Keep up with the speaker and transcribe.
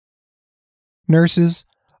Nurses,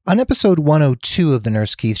 on episode 102 of the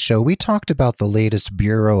Nurse Keith Show, we talked about the latest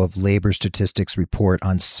Bureau of Labor Statistics report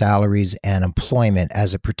on salaries and employment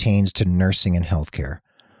as it pertains to nursing and healthcare.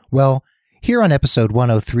 Well, here on episode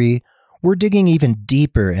 103, we're digging even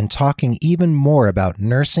deeper and talking even more about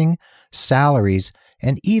nursing, salaries,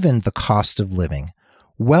 and even the cost of living.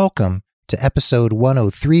 Welcome to episode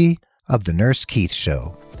 103 of the Nurse Keith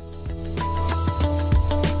Show.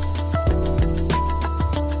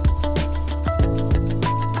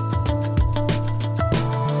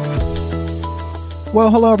 Well,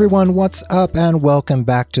 hello everyone, what's up, and welcome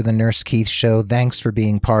back to the Nurse Keith Show. Thanks for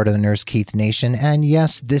being part of the Nurse Keith Nation. And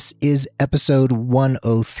yes, this is episode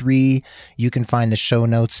 103. You can find the show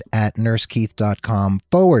notes at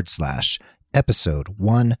nursekeith.com/episode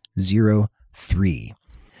 103.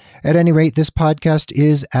 At any rate, this podcast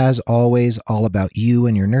is, as always, all about you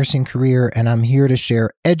and your nursing career, and I'm here to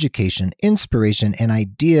share education, inspiration, and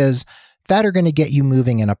ideas that are going to get you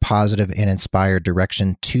moving in a positive and inspired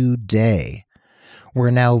direction today. We're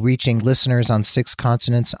now reaching listeners on 6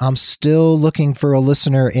 continents. I'm still looking for a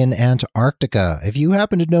listener in Antarctica. If you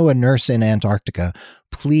happen to know a nurse in Antarctica,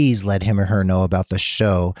 please let him or her know about the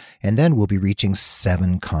show, and then we'll be reaching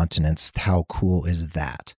 7 continents. How cool is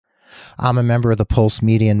that? I'm a member of the Pulse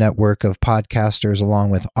Media Network of podcasters, along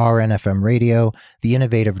with RNFM Radio, The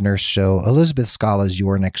Innovative Nurse Show, Elizabeth Scala's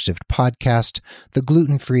Your Next Shift podcast, The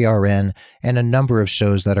Gluten-Free RN, and a number of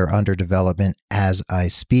shows that are under development as I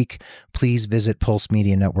speak. Please visit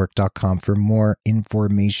pulsemedianetwork.com for more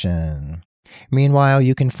information. Meanwhile,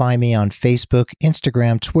 you can find me on Facebook,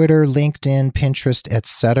 Instagram, Twitter, LinkedIn, Pinterest,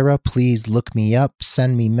 etc. Please look me up,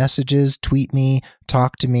 send me messages, tweet me,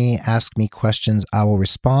 talk to me, ask me questions. I will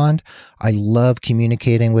respond. I love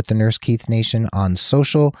communicating with the Nurse Keith Nation on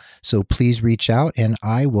social, so please reach out and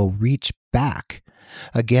I will reach back.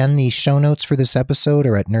 Again, the show notes for this episode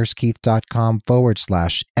are at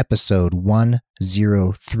nursekeith.com/episode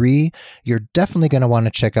 103. You're definitely going to want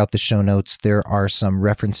to check out the show notes. There are some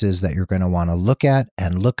references that you're going to want to look at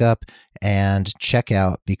and look up and check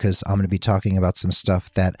out, because I'm going to be talking about some stuff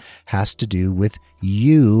that has to do with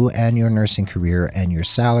you and your nursing career and your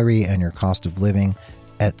salary and your cost of living,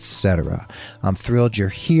 etc. I'm thrilled you're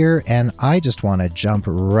here, and I just want to jump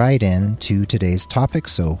right into today's topic.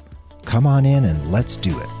 So come on in and let's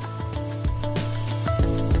do it.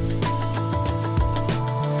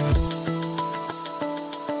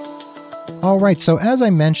 All right, so as I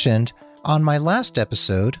mentioned on my last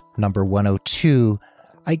episode, number 102,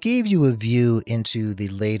 I gave you a view into the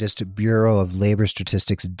latest Bureau of Labor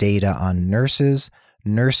Statistics data on nurses,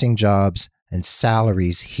 nursing jobs, and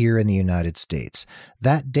salaries here in the United States.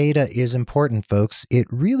 That data is important, folks. It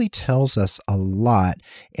really tells us a lot,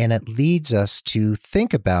 and it leads us to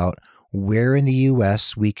think about where in the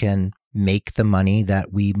U.S. we can make the money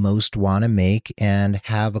that we most want to make and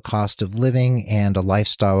have a cost of living and a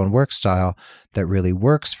lifestyle and work style that really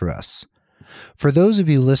works for us. For those of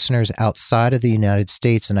you listeners outside of the United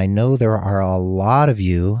States, and I know there are a lot of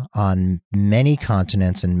you on many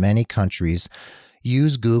continents and many countries,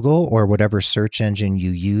 use Google or whatever search engine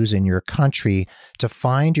you use in your country to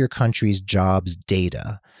find your country's jobs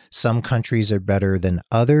data. Some countries are better than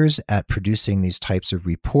others at producing these types of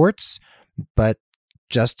reports, but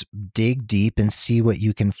just dig deep and see what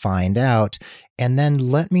you can find out, and then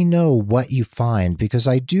let me know what you find, because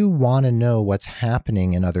I do want to know what's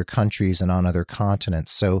happening in other countries and on other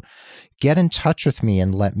continents. So get in touch with me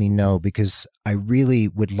and let me know, because I really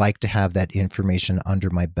would like to have that information under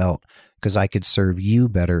my belt, because I could serve you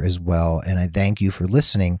better as well. And I thank you for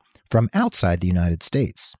listening from outside the United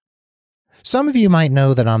States. Some of you might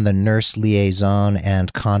know that I'm the nurse liaison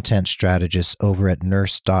and content strategist over at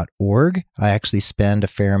nurse.org. I actually spend a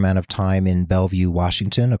fair amount of time in Bellevue,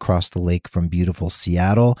 Washington, across the lake from beautiful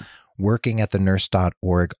Seattle, working at the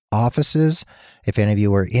nurse.org offices. If any of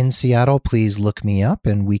you are in Seattle, please look me up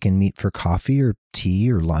and we can meet for coffee or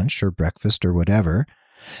tea or lunch or breakfast or whatever.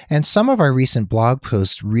 And some of our recent blog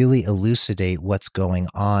posts really elucidate what's going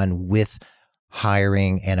on with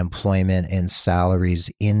hiring and employment and salaries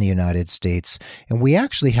in the United States. And we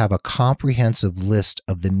actually have a comprehensive list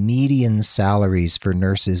of the median salaries for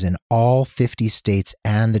nurses in all 50 states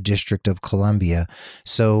and the District of Columbia.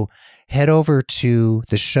 So head over to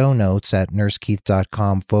the show notes at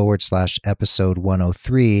nursekeith.com/episode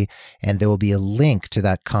 103, and there will be a link to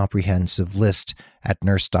that comprehensive list at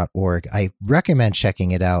nurse.org. I recommend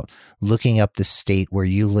checking it out, looking up the state where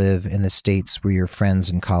you live and the states where your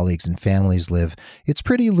friends and colleagues and families live. It's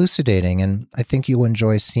pretty elucidating, and I think you'll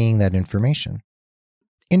enjoy seeing that information.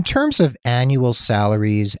 In terms of annual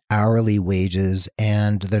salaries, hourly wages,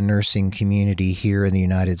 and the nursing community here in the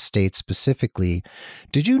United States specifically,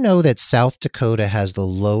 did you know that South Dakota has the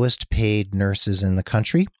lowest paid nurses in the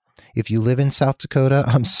country? If you live in South Dakota,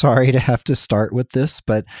 I'm sorry to have to start with this,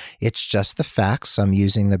 but it's just the facts. I'm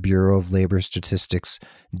using the Bureau of Labor Statistics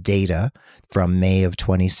data from May of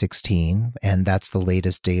 2016, and that's the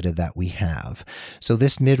latest data that we have. So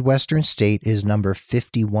this Midwestern state is number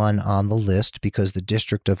 51 on the list because the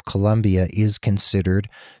District of Columbia is considered,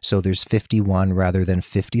 so there's 51 rather than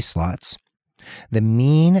 50 slots. The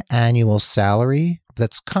mean annual salary,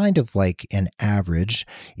 that's kind of like an average,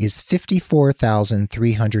 is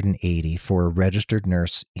 $54,380 for a registered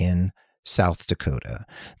nurse in South Dakota.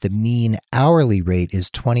 The mean hourly rate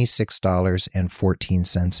is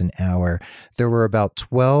 $26.14 an hour. There were about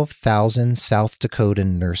 12,000 South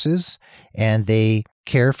Dakotan nurses, and they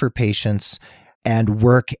care for patients and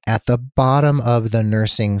work at the bottom of the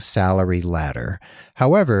nursing salary ladder.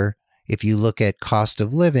 However, if you look at cost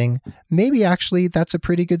of living, maybe actually that's a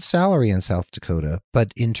pretty good salary in South Dakota.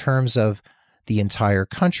 But in terms of the entire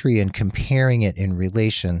country and comparing it in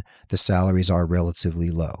relation, the salaries are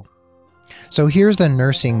relatively low. So here's the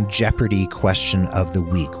nursing Jeopardy question of the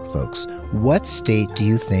week, folks. What state do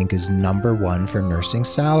you think is number one for nursing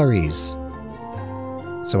salaries?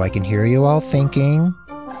 So I can hear you all thinking.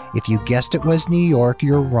 If you guessed it was New York,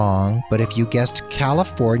 you're wrong. But if you guessed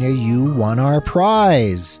California, you won our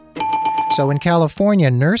prize. So in California,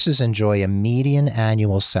 nurses enjoy a median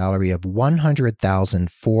annual salary of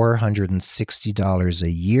 $100,460 a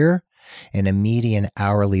year and a median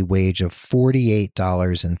hourly wage of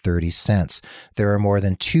 $48.30. There are more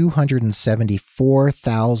than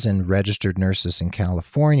 274,000 registered nurses in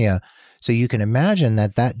California, so you can imagine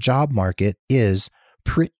that that job market is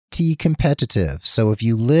pretty competitive. So if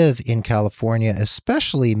you live in California,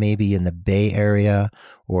 especially maybe in the Bay Area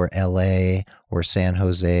or LA or San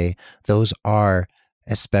Jose, those are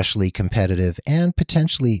especially competitive and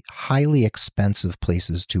potentially highly expensive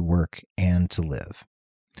places to work and to live.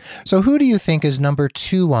 So who do you think is number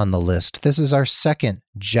 2 on the list? This is our second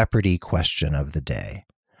Jeopardy question of the day.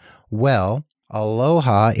 Well,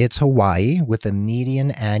 aloha, it's Hawaii with a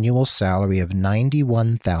median annual salary of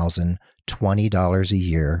 $91,020 a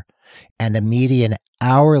year and a median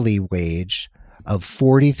hourly wage of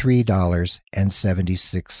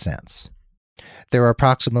 $43.76. There are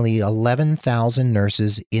approximately 11,000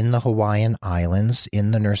 nurses in the Hawaiian Islands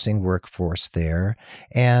in the nursing workforce there,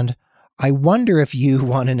 and I wonder if you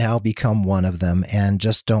want to now become one of them. And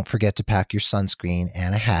just don't forget to pack your sunscreen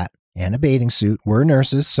and a hat and a bathing suit. We're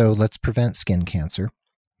nurses, so let's prevent skin cancer.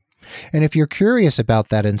 And if you're curious about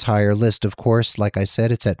that entire list, of course, like I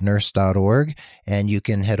said, it's at nurse.org, and you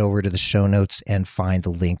can head over to the show notes and find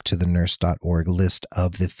the link to the nurse.org list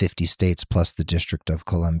of the 50 states plus the District of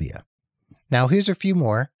Columbia. Now, here's a few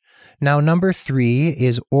more. Now, number 3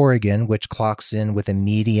 is Oregon, which clocks in with a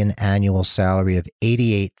median annual salary of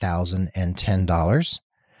 $88,010.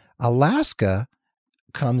 Alaska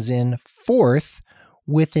comes in 4th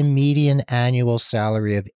with a median annual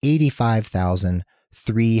salary of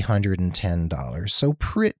 $85,310. So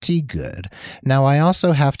pretty good. Now, I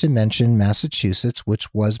also have to mention Massachusetts,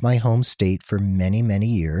 which was my home state for many, many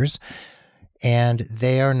years. And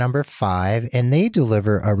they are number 5, and they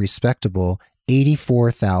deliver a respectable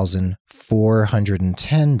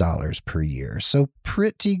 $84,410 per year. So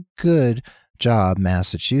pretty good job,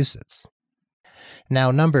 Massachusetts.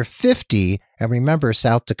 Now, number 50, and remember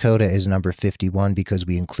South Dakota is number 51 because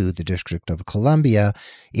we include the District of Columbia,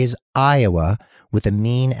 is Iowa with a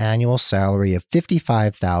mean annual salary of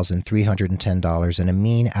 $55,310 and a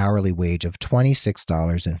mean hourly wage of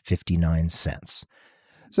 $26.59.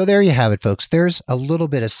 So there you have it, folks. There's a little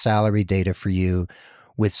bit of salary data for you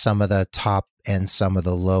with some of the top and some of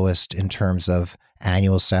the lowest in terms of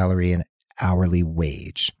annual salary and hourly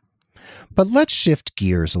wage. But let's shift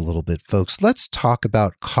gears a little bit, folks. Let's talk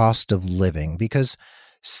about cost of living, because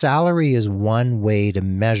salary is one way to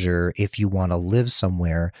measure if you want to live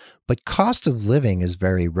somewhere, but cost of living is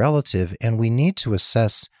very relative, and we need to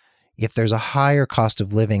assess if there's a higher cost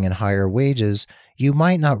of living and higher wages, you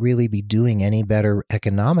might not really be doing any better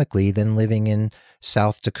economically than living in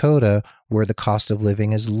South Dakota, where the cost of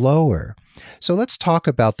living is lower. So let's talk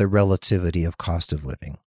about the relativity of cost of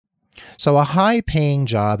living. So a high-paying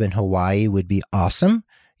job in Hawaii would be awesome.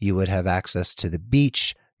 You would have access to the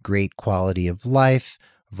beach, great quality of life,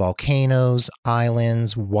 volcanoes,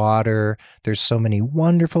 islands, water. There's so many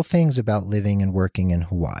wonderful things about living and working in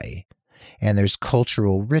Hawaii. And there's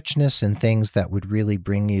cultural richness and things that would really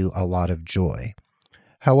bring you a lot of joy.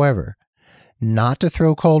 However, not to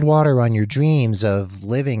throw cold water on your dreams of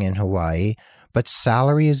living in Hawaii, But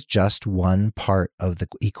salary is just one part of the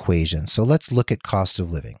equation. So let's look at cost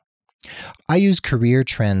of living. I use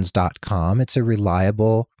careertrends.com. It's a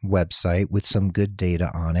reliable website with some good data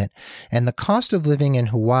on it. And the cost of living in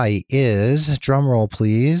Hawaii is, drumroll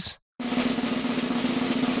please,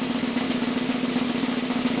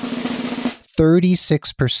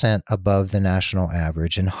 36% above the national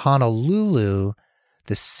average. In Honolulu,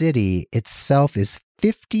 the city itself is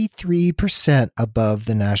 53% above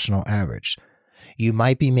the national average. You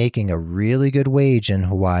might be making a really good wage in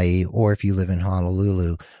Hawaii or if you live in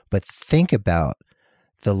Honolulu, but think about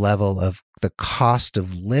the level of the cost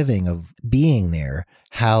of living, of being there,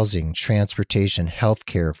 housing, transportation,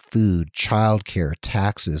 healthcare, food, childcare,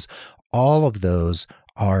 taxes, all of those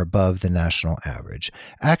are above the national average.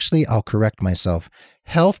 Actually, I'll correct myself.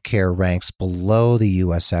 Healthcare ranks below the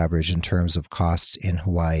U.S. average in terms of costs in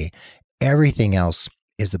Hawaii. Everything else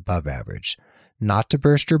is above average. Not to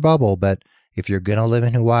burst your bubble, but if you're going to live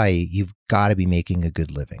in Hawaii, you've got to be making a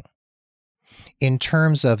good living. In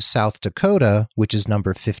terms of South Dakota, which is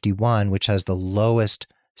number 51, which has the lowest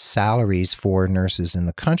salaries for nurses in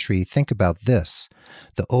the country, think about this.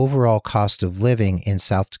 The overall cost of living in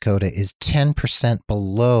South Dakota is 10%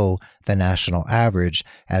 below the national average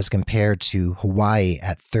as compared to Hawaii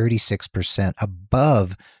at 36%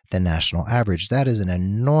 above the national average. That is an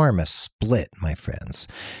enormous split, my friends.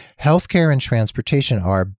 Healthcare and transportation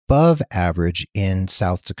are above average in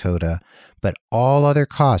South Dakota, but all other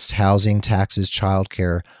costs, housing, taxes,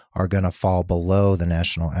 childcare, are going to fall below the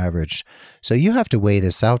national average. So you have to weigh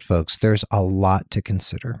this out, folks. There's a lot to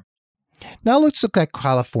consider. Now let's look at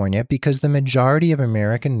California, because the majority of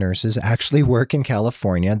American nurses actually work in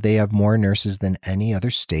California. They have more nurses than any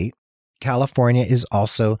other state. California is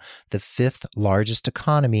also the 5th largest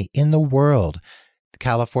economy in the world.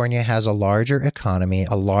 California has a larger economy,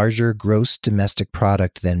 a larger gross domestic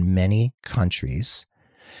product than many countries.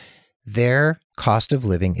 Their cost of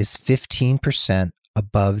living is 15%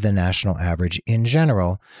 above the national average in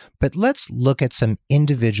general. But let's look at some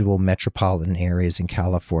individual metropolitan areas in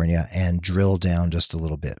California and drill down just a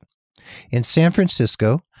little bit. In San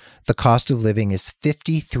Francisco, the cost of living is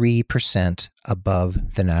 53%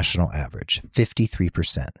 above the national average,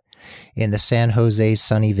 53%. In the San Jose,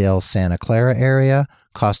 Sunnyvale, Santa Clara area,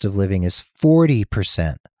 cost of living is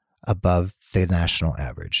 40% above the national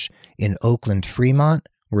average. In Oakland, Fremont,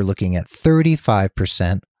 we're looking at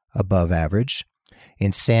 35% above average.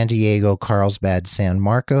 In San Diego, Carlsbad, San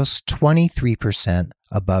Marcos, 23%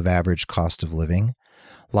 above average cost of living.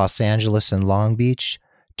 Los Angeles and Long Beach,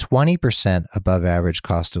 20% above average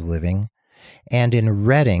cost of living. And in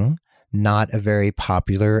Redding, not a very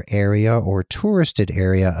popular area or touristed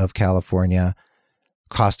area of California,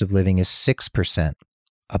 cost of living is 6%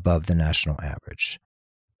 above the national average.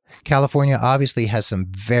 California obviously has some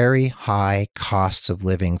very high costs of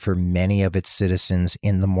living for many of its citizens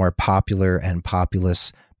in the more popular and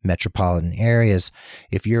populous metropolitan areas.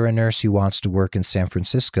 If you're a nurse who wants to work in San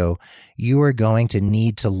Francisco, you are going to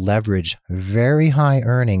need to leverage very high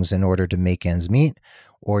earnings in order to make ends meet,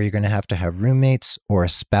 or you're going to have roommates or a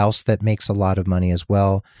spouse that makes a lot of money as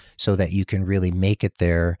well, so that you can really make it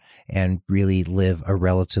there and really live a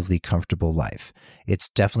relatively comfortable life. It's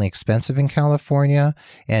definitely expensive in California.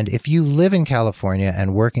 And if you live in California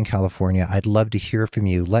and work in California, I'd love to hear from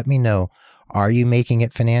you. Let me know. Are you making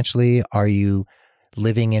it financially? Are you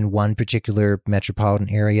living in one particular metropolitan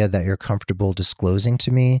area that you're comfortable disclosing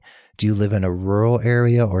to me? Do you live in a rural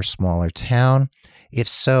area or smaller town? If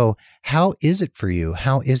so, how is it for you?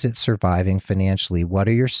 How is it surviving financially? What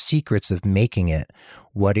are your secrets of making it?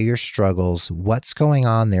 What are your struggles? What's going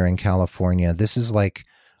on there in California? This is like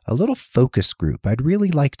a little focus group. I'd really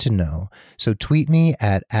like to know. So tweet me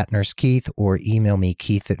at @NurseKeith or email me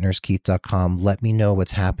keith@nursekeith.com. Let me know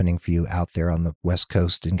what's happening for you out there on the West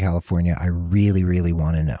Coast in California. I really, really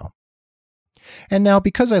want to know. And now,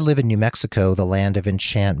 because I live in New Mexico, the land of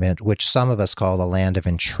enchantment, which some of us call the land of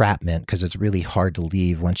entrapment because it's really hard to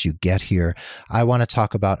leave once you get here, I want to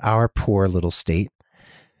talk about our poor little state.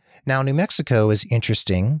 Now, New Mexico is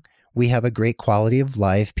interesting. We have a great quality of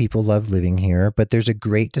life. People love living here, but there's a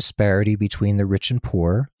great disparity between the rich and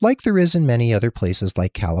poor, like there is in many other places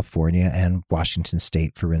like California and Washington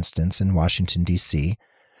State, for instance, and Washington, D.C.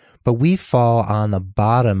 But we fall on the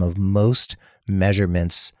bottom of most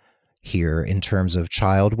measurements here in terms of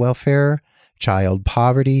child welfare, child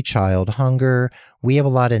poverty, child hunger. We have a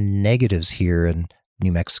lot of negatives here in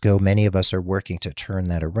New Mexico. Many of us are working to turn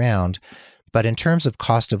that around. But in terms of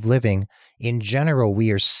cost of living, in general,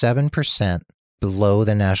 we are 7% below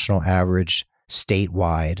the national average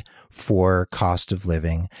statewide for cost of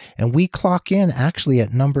living. And we clock in actually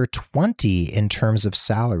at number 20 in terms of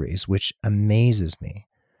salaries, which amazes me.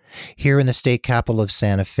 Here in the state capital of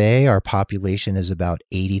Santa Fe, our population is about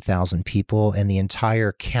 80,000 people, and the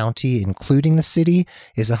entire county, including the city,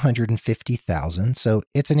 is 150,000. So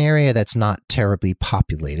it's an area that's not terribly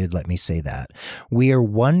populated, let me say that. We are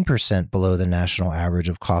 1% below the national average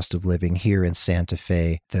of cost of living here in Santa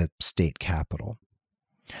Fe, the state capital.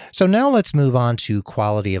 So now let's move on to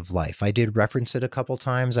quality of life. I did reference it a couple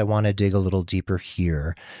times. I want to dig a little deeper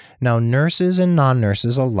here. Now, nurses and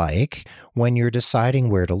non-nurses alike, when you're deciding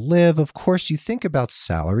where to live, of course, you think about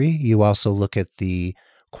salary. You also look at the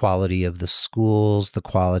quality of the schools, the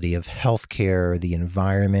quality of healthcare, the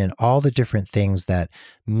environment, all the different things that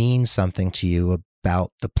mean something to you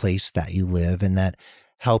about the place that you live and that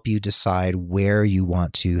help you decide where you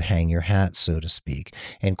want to hang your hat, so to speak.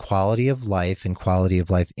 And quality of life and quality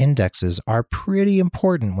of life indexes are pretty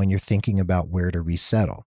important when you're thinking about where to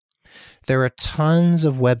resettle. There are tons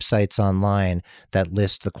of websites online that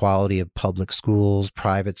list the quality of public schools,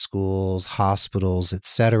 private schools, hospitals,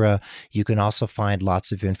 etc. You can also find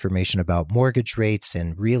lots of information about mortgage rates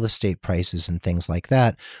and real estate prices and things like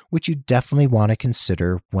that, which you definitely want to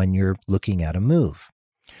consider when you're looking at a move.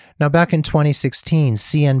 Now, back in 2016,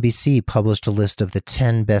 CNBC published a list of the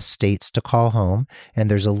 10 best states to call home, and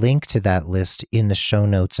there's a link to that list in the show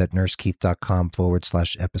notes at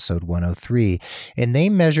nursekeith.com/episode 103. And they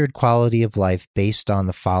measured quality of life based on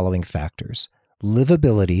the following factors: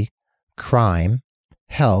 livability, crime,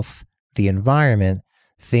 health, the environment,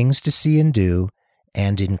 things to see and do,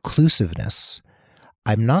 and inclusiveness.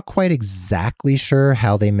 I'm not quite exactly sure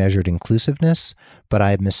how they measured inclusiveness, but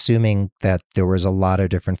I'm assuming that there was a lot of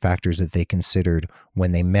different factors that they considered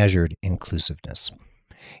when they measured inclusiveness.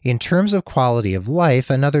 In terms of quality of life,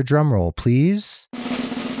 another drum roll, please.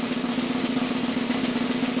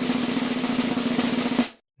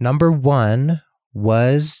 Number 1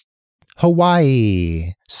 was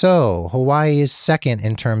Hawaii. So Hawaii is second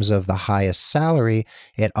in terms of the highest salary.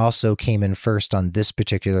 It also came in first on this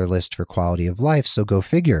particular list for quality of life, so go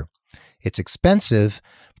figure. It's expensive,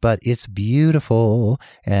 but it's beautiful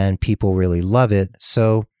and people really love it,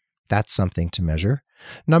 so that's something to measure.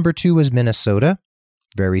 Number 2 was Minnesota.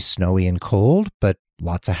 Very snowy and cold, but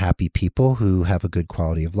lots of happy people who have a good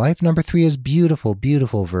quality of life. Number 3 is beautiful,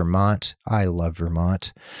 beautiful Vermont. I love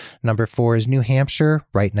Vermont. Number 4 is New Hampshire,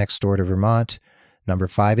 right next door to Vermont. Number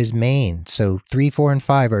 5 is Maine. So 3, 4, and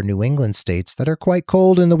 5 are New England states that are quite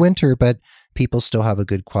cold in the winter, but people still have a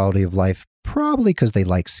good quality of life, probably because they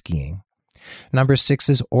like skiing. Number 6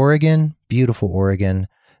 is Oregon, beautiful Oregon.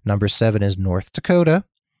 Number 7 is North Dakota.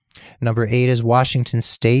 Number 8 is Washington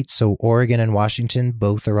State. So Oregon and Washington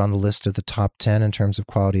both are on the list of the top 10 in terms of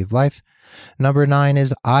quality of life. Number 9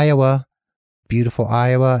 is Iowa, beautiful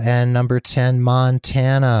Iowa. And number 10,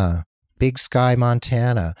 Montana, Big Sky,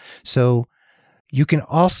 Montana. So you can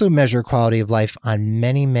also measure quality of life on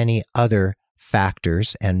many, many other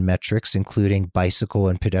factors and metrics, including bicycle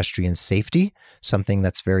and pedestrian safety, something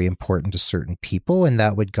that's very important to certain people, and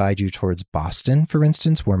that would guide you towards Boston, for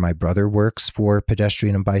instance, where my brother works for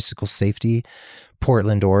pedestrian and bicycle safety.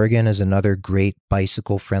 Portland, Oregon is another great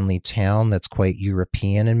bicycle-friendly town that's quite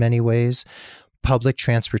European in many ways. Public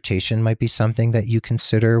transportation might be something that you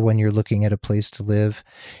consider when you're looking at a place to live.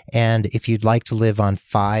 And if you'd like to live on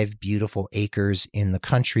 5 beautiful acres in the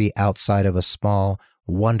country outside of a small,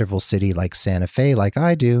 wonderful city like Santa Fe, like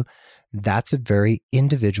I do, that's a very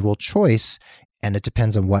individual choice, and it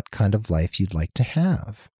depends on what kind of life you'd like to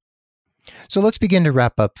have. So let's begin to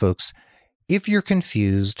wrap up, folks. If you're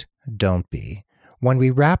confused, don't be. When we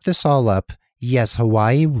wrap this all up, yes,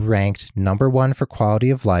 Hawaii ranked number 1 for quality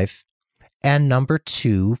of life and number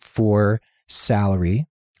 2 for salary.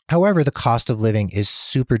 However, the cost of living is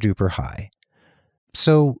super duper high.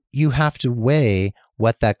 So you have to weigh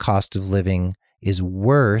what that cost of living is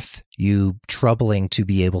worth you troubling to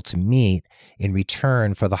be able to meet in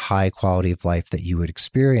return for the high quality of life that you would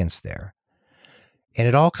experience there. And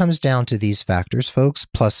it all comes down to these factors, folks,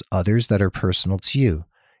 plus others that are personal to you.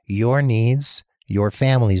 Your needs, your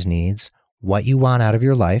family's needs, what you want out of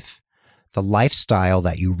your life, the lifestyle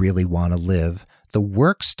that you really want to live, the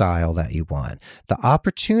work style that you want, the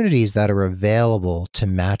opportunities that are available to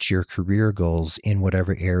match your career goals in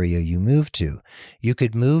whatever area you move to. You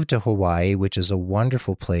could move to Hawaii, which is a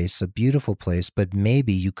wonderful place, a beautiful place, but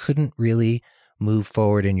maybe you couldn't really move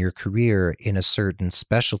forward in your career in a certain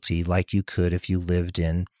specialty like you could if you lived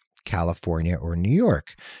in California or New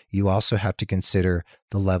York. You also have to consider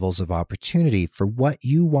the levels of opportunity for what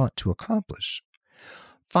you want to accomplish.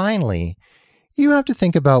 Finally, you have to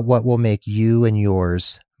think about what will make you and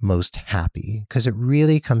yours most happy, because it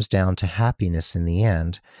really comes down to happiness in the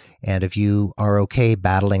end. And if you are okay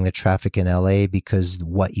battling the traffic in LA because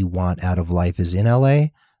what you want out of life is in LA,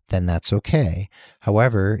 then that's okay.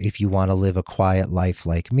 However, if you want to live a quiet life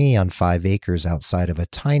like me on 5 acres outside of a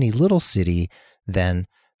tiny little city, then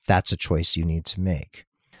that's a choice you need to make.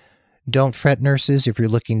 Don't fret, nurses, if you're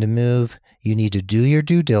looking to move. You need to do your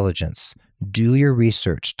due diligence, do your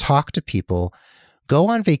research, talk to people, go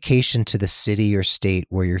on vacation to the city or state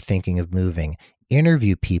where you're thinking of moving,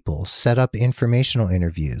 interview people, set up informational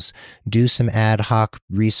interviews, do some ad hoc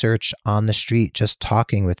research on the street, just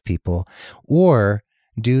talking with people, or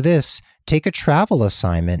do this. Take a travel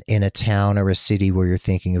assignment in a town or a city where you're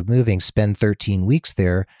thinking of moving. Spend 13 weeks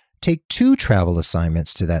there. Take 2 travel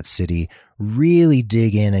assignments to that city. Really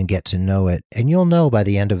dig in and get to know it. And you'll know by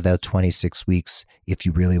the end of those 26 weeks if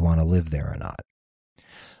you really want to live there or not.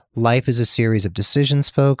 Life is a series of decisions,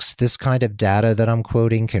 folks. This kind of data that I'm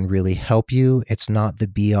quoting can really help you. It's not the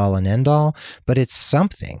be-all and end-all, but it's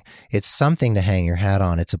something. It's something to hang your hat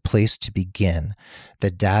on. It's a place to begin.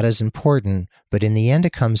 The data is important, but in the end,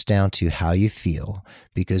 it comes down to how you feel.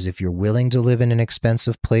 Because if you're willing to live in an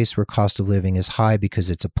expensive place where cost of living is high because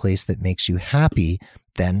it's a place that makes you happy,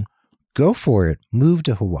 then go for it. Move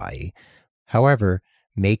to Hawaii. However,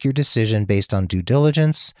 make your decision based on due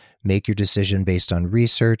diligence, make your decision based on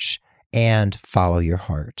research, and follow your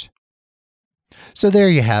heart. So there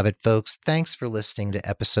you have it, folks. Thanks for listening to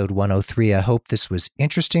episode 103. I hope this was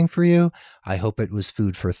interesting for you. I hope it was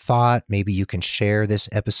food for thought. Maybe you can share this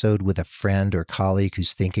episode with a friend or colleague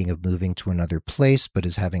who's thinking of moving to another place but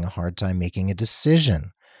is having a hard time making a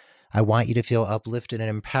decision. I want you to feel uplifted and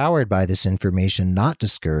empowered by this information, not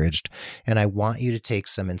discouraged. And I want you to take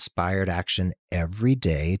some inspired action every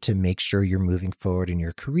day to make sure you're moving forward in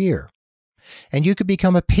your career. And you could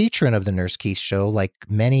become a patron of the Nurse Keith Show like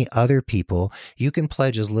many other people. You can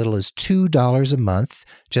pledge as little as $2 a month.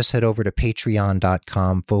 Just head over to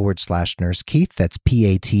patreon.com/Nurse Keith. That's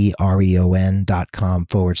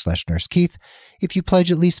patreon.com/Nurse Keith. If you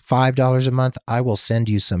pledge at least $5 a month, I will send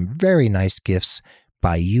you some very nice gifts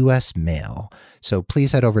by U.S. mail. So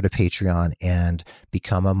please head over to Patreon and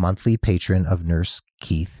become a monthly patron of Nurse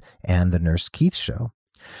Keith and the Nurse Keith Show.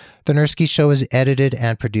 The Nurse Keith Show is edited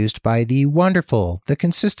and produced by the wonderful, the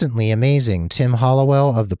consistently amazing Tim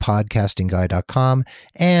Hollowell of thepodcastingguy.com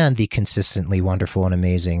and the consistently wonderful and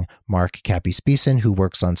amazing Mark Cappy-Speason, who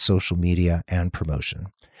works on social media and promotion.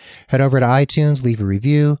 Head over to iTunes, leave a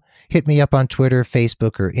review. Hit me up on Twitter,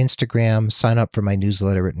 Facebook, or Instagram. Sign up for my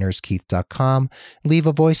newsletter at nursekeith.com. Leave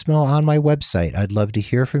a voicemail on my website. I'd love to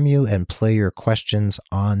hear from you and play your questions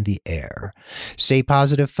on the air. Stay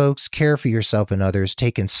positive, folks. Care for yourself and others.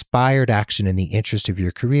 Take inspired action in the interest of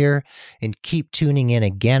your career. And keep tuning in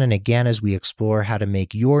again and again as we explore how to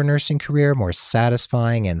make your nursing career more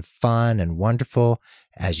satisfying and fun and wonderful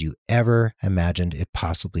as you ever imagined it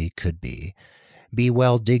possibly could be. Be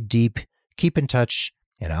well, dig deep, keep in touch,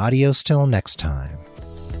 and adios till next time.